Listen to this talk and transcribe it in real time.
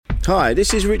Hi,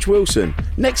 this is Rich Wilson.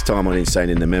 Next time on Insane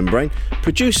in the Membrane,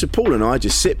 producer Paul and I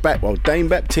just sit back while Dane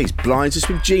Baptiste blinds us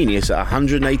with genius at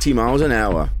 180 miles an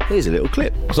hour. Here's a little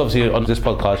clip. Because obviously on this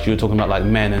podcast you were talking about like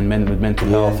men and men with mental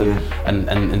health, and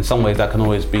in some ways that can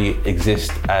always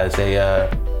exist as a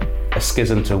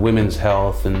schism to women's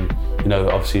health, and you know,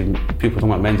 obviously people talking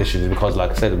about men's issues because,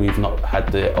 like I said, we've not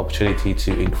had the opportunity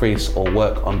to increase or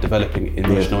work on developing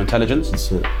emotional intelligence.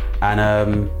 That's it.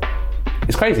 And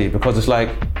it's crazy because it's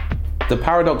like the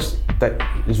paradox that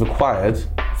is required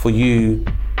for you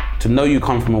to know you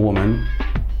come from a woman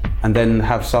and then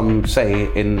have some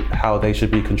say in how they should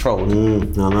be controlled.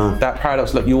 I know. That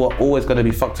paradox, look, you are always going to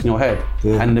be fucked in your head.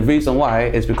 Yeah. And the reason why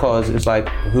is because it's like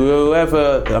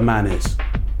whoever a man is,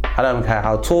 I don't care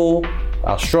how tall,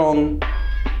 how strong,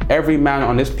 every man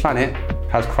on this planet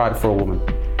has cried for a woman.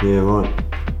 Yeah, right.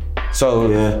 So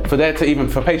for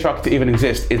patriarchy to even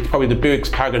exist, it's probably the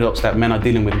biggest paradox that men are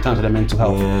dealing with in terms of their mental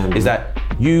health, is that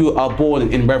you are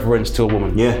born in reverence to a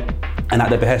woman. Yeah. And at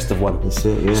the behest of one. That's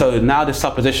it, yeah. So now this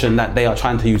supposition that they are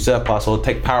trying to usurp us or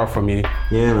take power from you.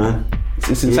 Yeah, man.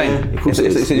 It's insane. Yeah,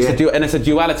 it's a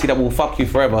duality that will fuck you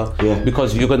forever,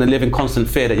 because you're going to live in constant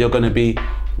fear that you're going to be,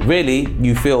 really,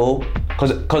 you feel,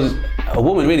 because a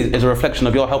woman really is a reflection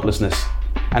of your helplessness,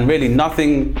 and really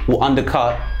nothing will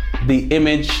undercut the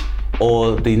image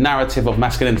or the narrative of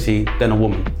masculinity than a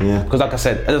woman. Yeah. Because like I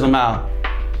said, it doesn't matter.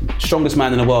 Strongest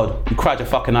man in the world, you cried your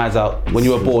fucking eyes out when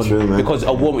you were born. True, because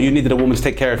a woman, you needed a woman to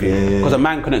take care of you. Because a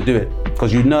man couldn't do it.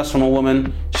 Because you nursed from a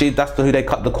woman, that's who they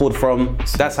cut the cord from.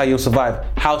 That's how you'll survive.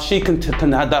 How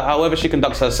however she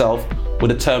conducts herself will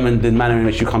determine the manner in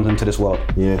which she comes into this world.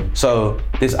 Yeah. So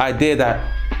this idea that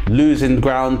losing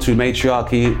ground to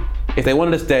matriarchy, if they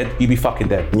wanted us dead, you'd be fucking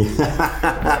dead.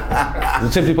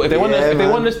 Simply put, if they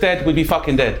wanted us dead, we'd be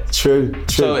fucking dead. True.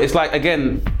 So it's like,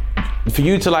 again, for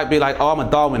you to like be like, oh, I'm a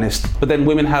Darwinist, but then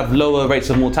women have lower rates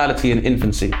of mortality in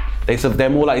infancy. They're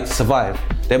more likely to survive.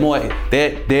 They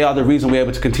are the reason we're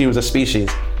able to continue as a species.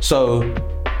 So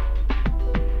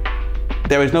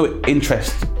there is no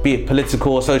interest, be it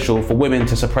political or social, for women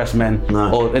to suppress men,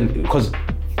 because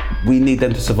we need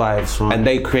them to survive, and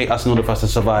they create us in order for us to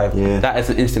survive. That is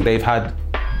an instinct they've had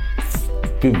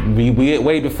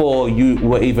way before you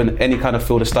were even any kind of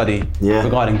field of study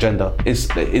regarding gender. It's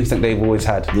the instinct they've always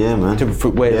had. Yeah, man.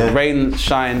 Rain,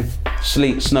 shine,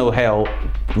 sleet, snow, hail.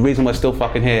 The reason we're still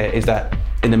fucking here is that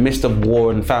in the midst of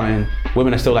war and famine,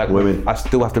 women are still like, I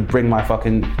still have to bring my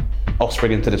fucking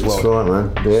offspring into this world. That's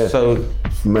right, man. Yeah. So,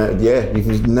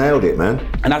 you've nailed it, man.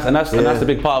 And that's the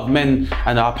big part of men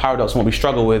and our paradox. And what we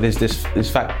struggle with is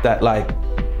this fact that like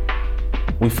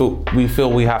we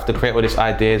feel we have to create all these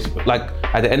ideas. Like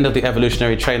at the end of the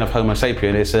evolutionary chain of Homo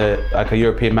sapien, it's like a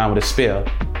European man with a spear.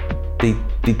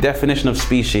 The definition of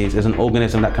species is an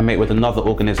organism that can mate with another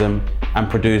organism and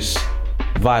produce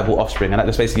viable offspring. And that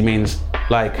just basically means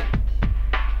like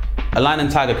a lion and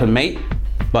tiger can mate,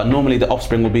 but normally the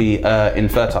offspring will be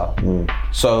infertile.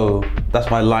 So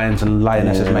that's why lions and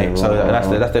lionesses mate. So that's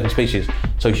different species.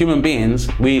 So human beings,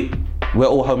 we're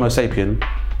all Homo sapien,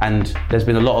 and there's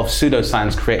been a lot of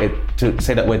pseudoscience created to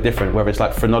say that we're different, whether it's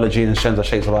like phrenology and the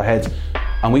shapes of our heads.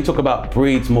 And we talk about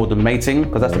breeds more than mating,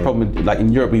 because that's the problem. Like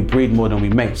in Europe, we breed more than we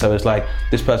mate. So it's like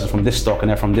this person's from this stock and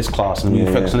they're from this class, and we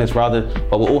focus on this rather,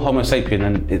 but we're all Homo sapien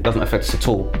and it doesn't affect us at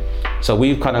all. So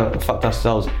we've kind of fucked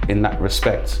ourselves in that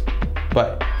respect.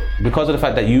 But because of the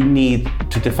fact that you need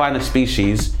to define a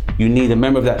species, you need a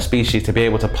member of that species to be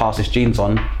able to pass its genes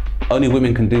on. Only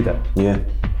women can do that. Yeah.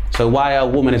 So why a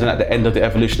woman isn't at the end of the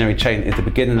evolutionary chain is the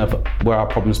beginning of where our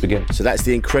problems begin. So that's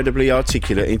the incredibly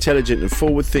articulate, intelligent and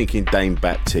forward-thinking Dane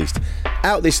Baptiste.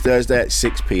 Out this Thursday at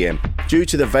 6 p.m. Due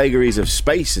to the vagaries of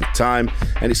space and time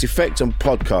and its effect on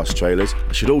podcast trailers,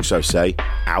 I should also say,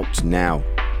 out now.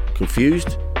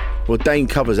 Confused? Well, Dane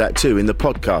covers that too in the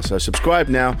podcast, so subscribe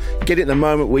now, get it the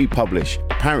moment we publish.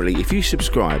 Apparently, if you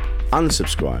subscribe,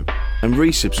 unsubscribe and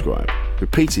resubscribe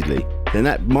repeatedly, then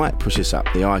that might push us up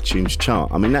the iTunes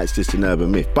chart. I mean, that's just an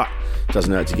urban myth, but it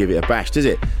doesn't hurt to give it a bash, does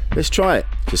it? Let's try it.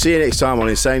 So see you next time on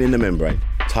Insane in the Membrane.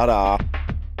 Ta-da!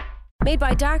 Made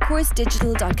by darkhorse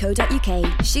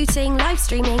digital.co.uk. Shooting, live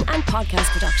streaming and podcast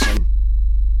production.